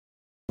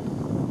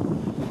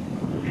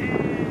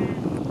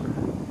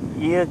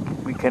Here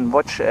we can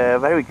watch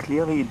very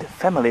clearly the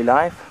family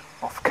life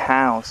of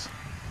cows.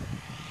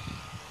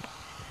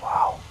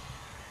 Wow.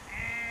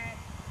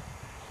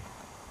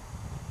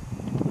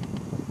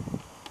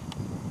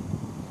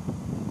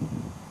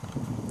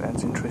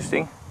 That's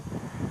interesting.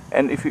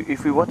 And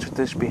if we watch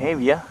this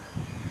behavior,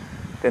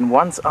 then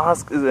once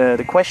ask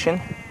the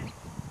question,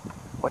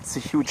 what's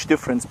the huge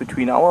difference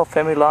between our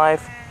family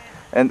life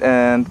and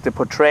the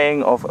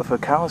portraying of a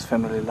cow's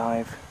family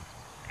life?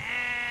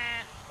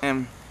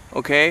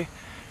 Okay,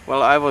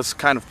 well, I was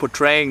kind of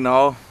portraying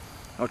now,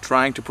 or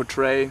trying to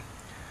portray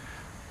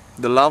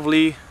the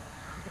lovely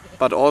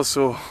but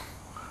also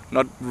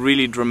not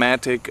really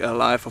dramatic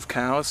life of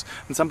cows.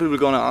 And some people are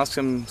gonna ask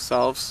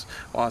themselves,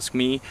 or ask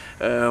me,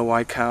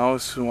 why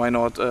cows? Why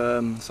not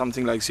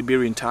something like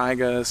Siberian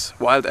tigers,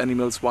 wild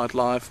animals,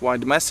 wildlife, why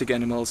domestic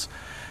animals?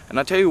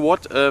 And I tell you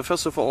what,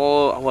 first of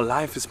all, our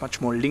life is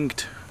much more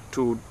linked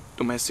to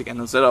domestic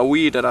animals. That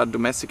are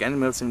domestic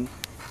animals, and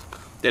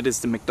that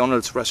is the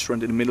McDonald's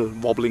restaurant in the middle,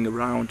 wobbling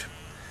around.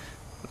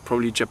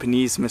 Probably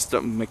Japanese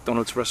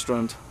McDonald's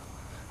restaurant.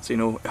 So, you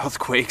know,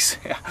 earthquakes.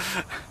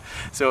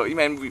 So, I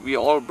mean, we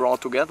all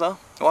brought together.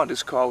 Oh,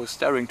 this cow is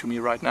staring to me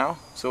right now,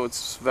 so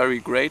it's very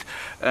great.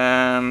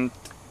 And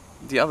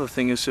the other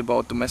thing is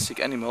about domestic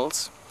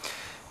animals.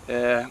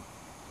 They're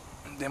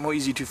more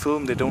easy to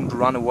film. They don't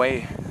run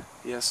away.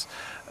 Yes.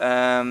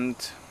 And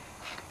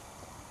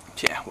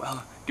yeah,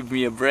 well, give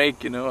me a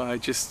break. You know, I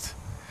just.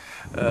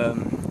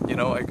 You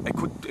know, I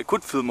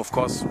could film, of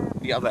course,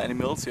 the other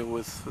animals, you know,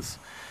 with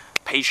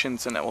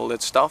patience and all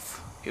that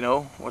stuff. You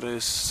know, what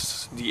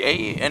is the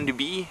A and the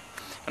B,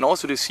 and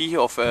also the C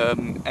of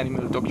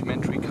animal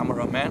documentary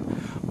cameraman.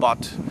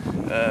 But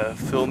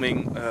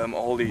filming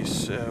all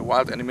these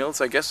wild animals,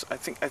 I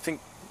think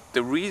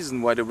the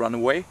reason why they run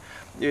away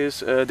is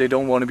they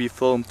don't want to be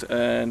filmed.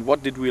 And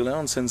what did we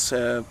learn since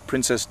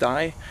Princess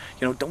Di?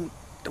 You know,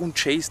 don't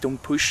chase,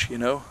 don't push. You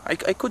know, I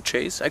could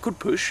chase, I could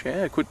push.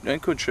 Yeah, I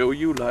could show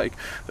you like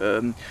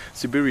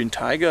Siberian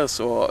tigers,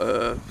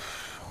 or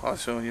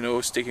also, you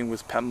know, sticking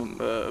with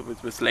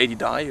with Lady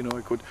Di. You know,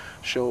 I could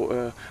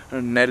show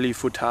Natalie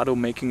Furtado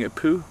making a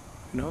poo.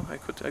 You know, I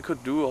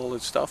could do all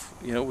that stuff.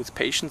 You know, with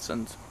patience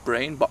and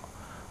brain, but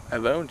I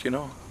won't. You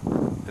know,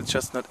 it's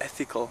just not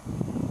ethical.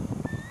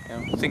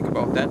 You know, think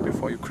about that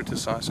before you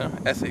criticize. Huh?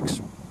 Ethics.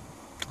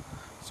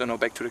 So now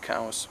back to the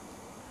cows.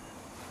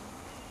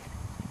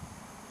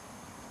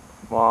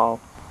 Wow.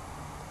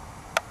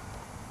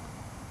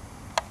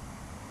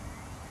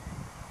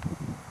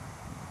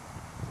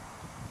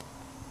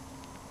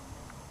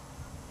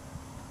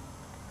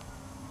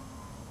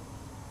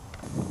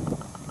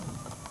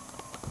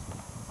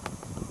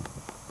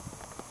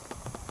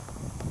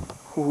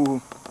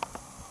 Ooh.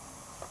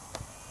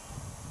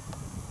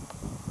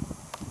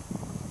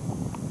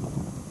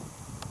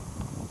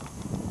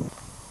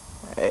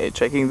 Hey,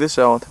 checking this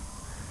out.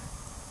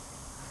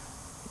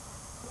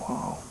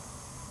 Wow.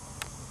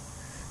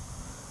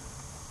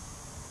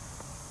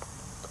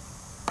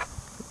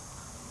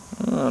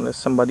 Oh, there's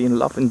somebody in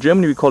love. In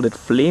Germany we call it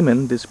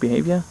Flehmen, this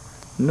behavior.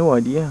 No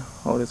idea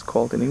how it's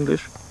called in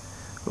English.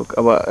 Look,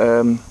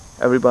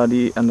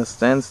 everybody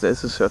understands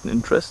there's a certain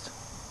interest.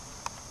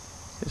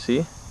 You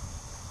see?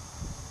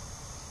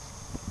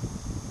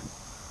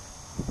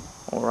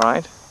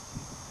 Alright.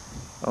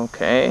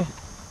 Okay.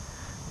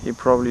 He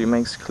probably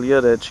makes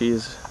clear that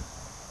she's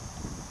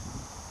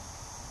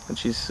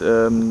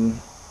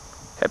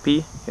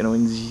happy, you know,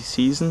 in the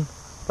season,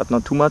 but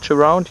not too much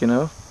around, you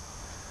know.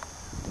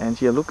 And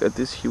here, look at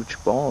these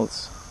huge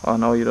balls. Oh,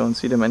 now you don't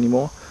see them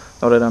anymore.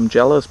 Not that I'm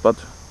jealous, but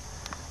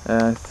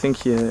I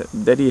think here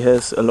Daddy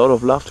has a lot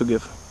of love to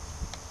give.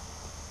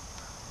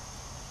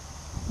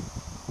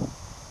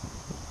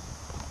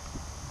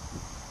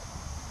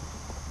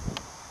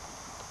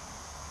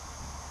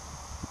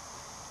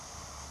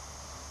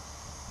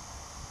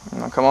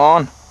 Now, come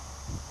on.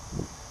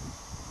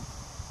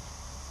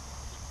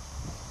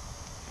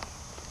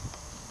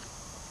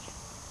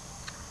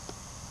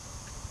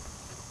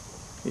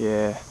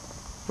 Yeah,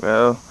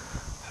 well,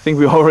 I think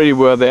we already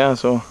were there,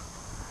 so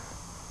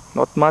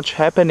not much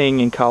happening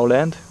in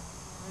Cowland.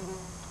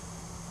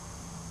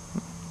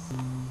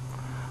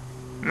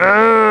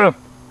 No!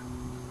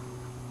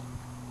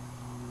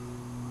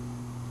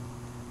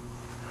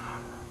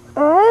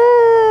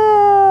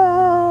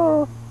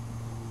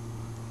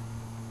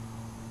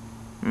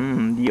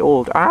 The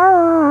old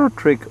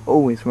trick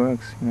always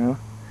works, you know.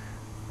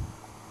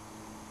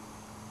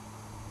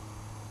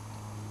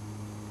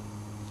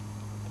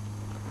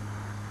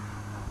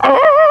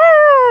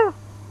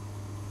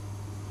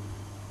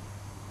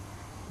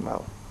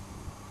 Well,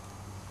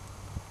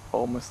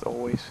 almost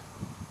always.